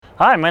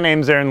Hi, my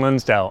name's Aaron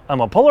Linsdau.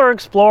 I'm a polar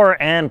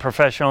explorer and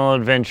professional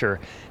adventurer.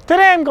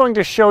 Today I'm going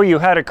to show you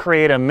how to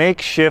create a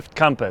makeshift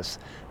compass.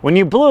 When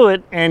you blew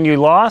it and you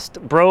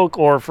lost, broke,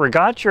 or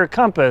forgot your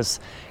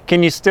compass,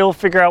 can you still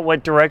figure out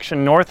what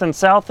direction north and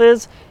south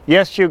is?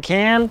 Yes, you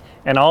can,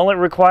 and all it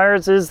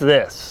requires is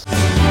this.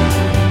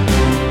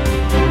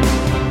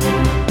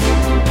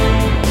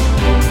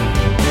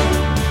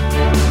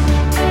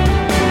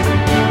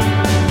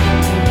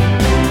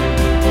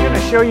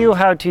 Show you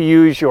how to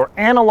use your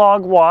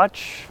analog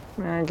watch.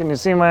 Can you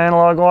see my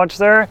analog watch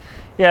there?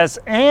 Yes,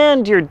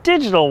 and your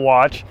digital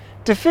watch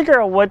to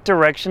figure out what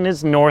direction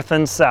is north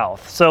and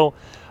south. So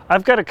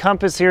I've got a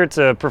compass here. It's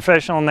a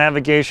professional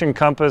navigation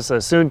compass, a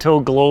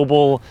Suunto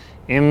Global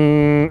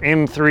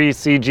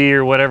M3CG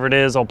or whatever it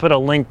is. I'll put a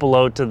link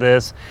below to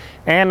this.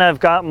 And I've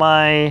got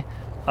my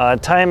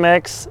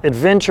Timex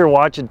Adventure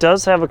watch. It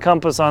does have a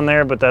compass on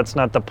there, but that's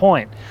not the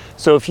point.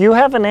 So if you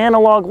have an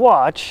analog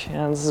watch,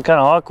 and this is kind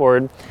of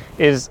awkward,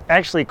 it is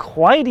actually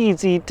quite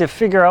easy to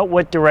figure out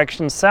what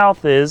direction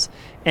south is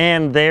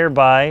and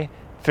thereby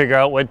figure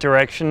out what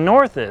direction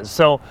north is.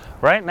 So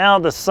right now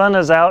the sun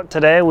is out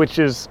today, which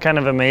is kind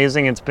of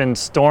amazing. It's been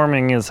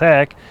storming as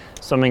heck,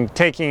 so I'm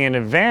taking an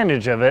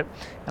advantage of it,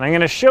 and I'm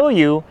going to show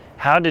you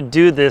how to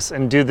do this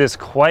and do this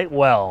quite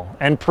well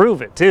and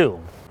prove it too.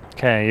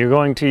 Okay, you're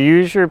going to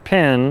use your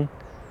pin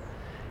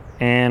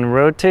and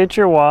rotate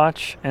your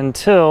watch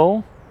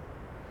until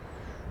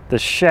the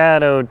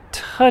shadow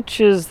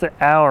touches the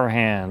hour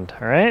hand,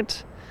 all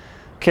right?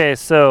 Okay,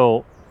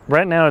 so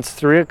right now it's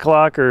 3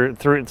 o'clock,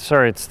 it's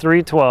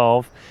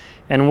 3:12,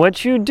 and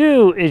what you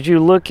do is you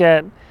look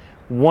at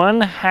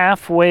one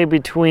halfway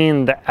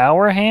between the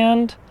hour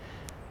hand,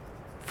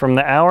 from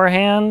the hour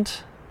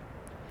hand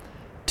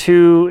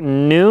to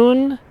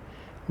noon.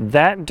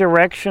 That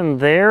direction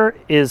there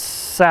is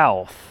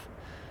south.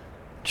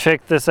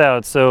 Check this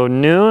out. So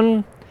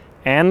noon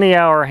and the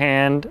hour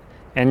hand,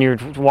 and your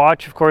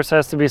watch of course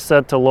has to be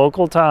set to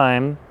local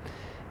time.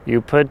 You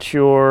put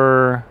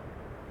your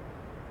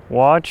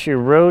watch, you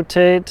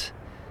rotate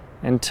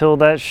until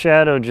that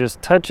shadow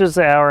just touches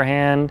the hour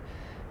hand,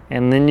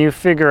 and then you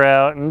figure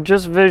out and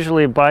just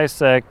visually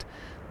bisect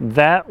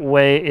that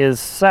way is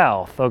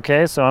south.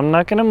 Okay, so I'm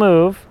not going to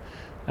move.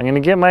 I'm going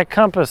to get my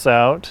compass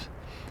out,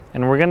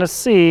 and we're going to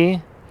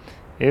see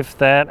if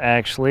that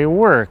actually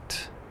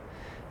worked.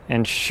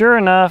 And sure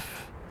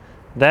enough,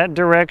 that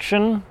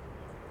direction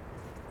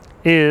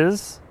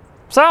is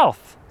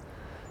south.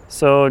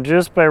 So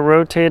just by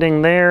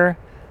rotating there,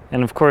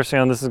 and of course, you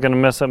know, this is going to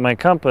mess up my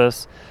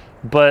compass,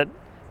 but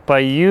by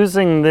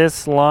using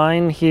this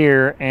line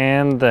here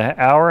and the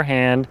hour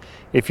hand,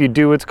 if you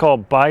do what's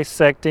called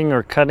bisecting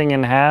or cutting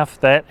in half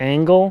that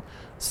angle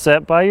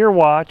set by your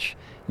watch,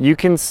 you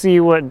can see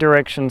what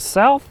direction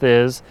south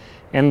is,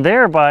 and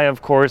thereby,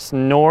 of course,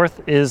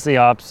 north is the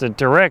opposite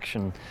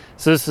direction.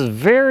 So this is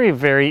very,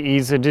 very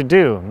easy to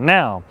do.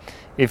 Now,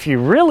 if you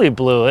really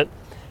blew it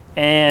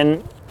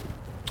and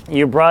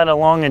you brought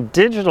along a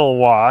digital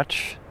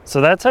watch, so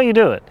that's how you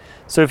do it.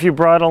 So if you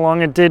brought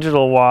along a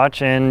digital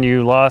watch and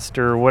you lost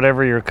or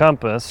whatever your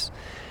compass,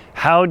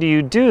 how do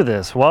you do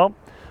this? Well,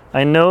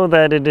 I know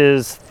that it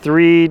is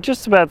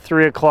just about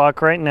 3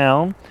 o'clock right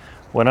now.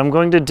 What I'm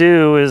going to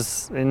do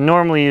is,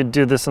 normally you'd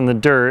do this in the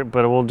dirt,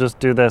 but we'll just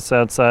do this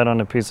outside on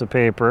a piece of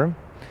paper.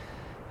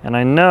 And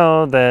I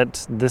know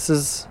that this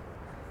is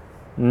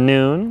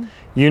noon.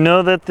 You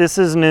know that this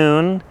is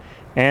noon,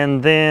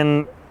 and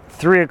then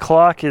 3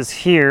 o'clock is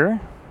here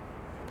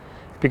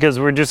because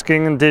we're just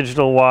getting a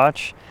digital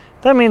watch.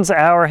 That means the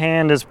hour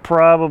hand is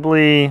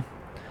probably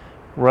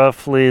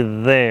roughly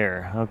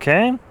there,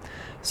 okay?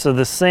 So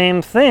the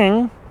same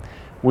thing.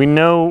 We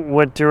know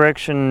what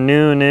direction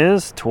noon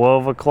is,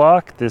 12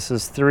 o'clock. This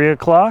is 3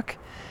 o'clock.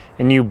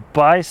 And you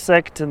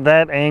bisect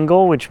that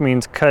angle, which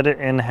means cut it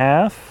in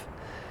half.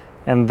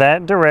 And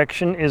that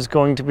direction is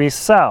going to be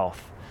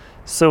south.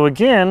 So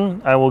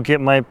again, I will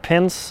get my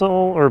pencil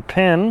or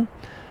pen.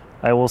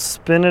 I will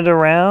spin it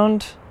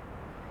around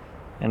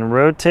and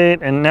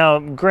rotate. And now,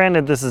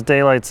 granted, this is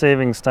daylight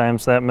savings time,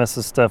 so that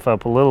messes stuff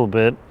up a little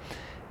bit.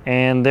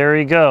 And there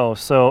you go.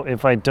 So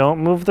if I don't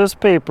move this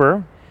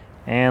paper,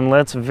 and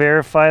let's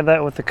verify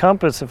that with the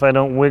compass if I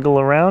don't wiggle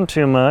around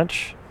too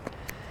much.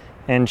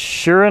 And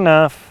sure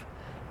enough,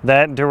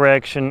 that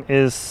direction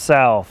is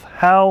south.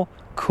 How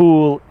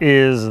cool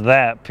is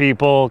that,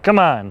 people? Come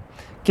on,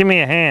 give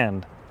me a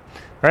hand.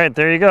 All right,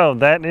 there you go.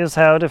 That is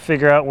how to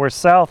figure out where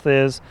south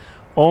is,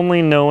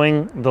 only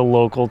knowing the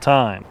local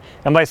time.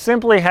 And by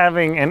simply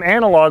having an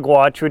analog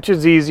watch, which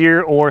is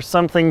easier, or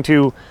something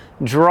to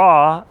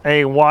draw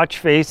a watch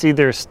face,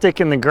 either a stick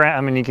in the ground.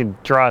 I mean, you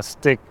could draw a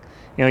stick,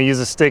 you know, use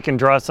a stick and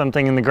draw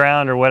something in the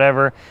ground or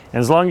whatever. And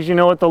as long as you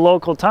know what the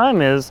local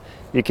time is,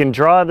 you can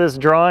draw this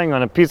drawing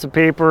on a piece of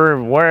paper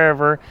or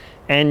wherever,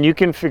 and you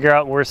can figure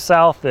out where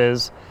south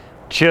is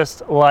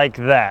just like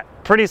that.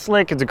 Pretty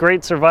slick. It's a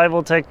great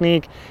survival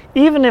technique.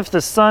 Even if the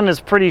sun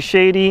is pretty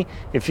shady,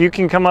 if you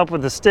can come up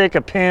with a stick,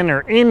 a pin,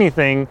 or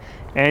anything,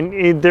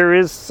 and there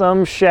is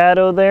some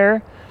shadow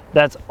there,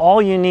 that's all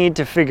you need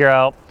to figure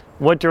out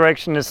what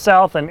direction is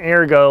south, and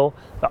ergo,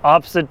 the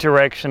opposite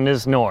direction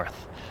is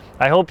north.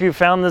 I hope you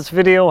found this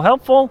video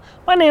helpful.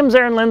 My name is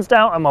Aaron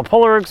Linsdau. I'm a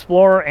polar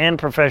explorer and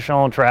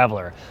professional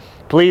traveler.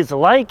 Please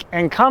like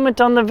and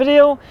comment on the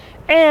video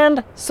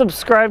and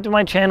subscribe to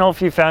my channel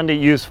if you found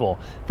it useful.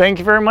 Thank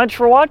you very much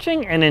for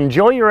watching and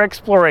enjoy your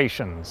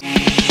explorations.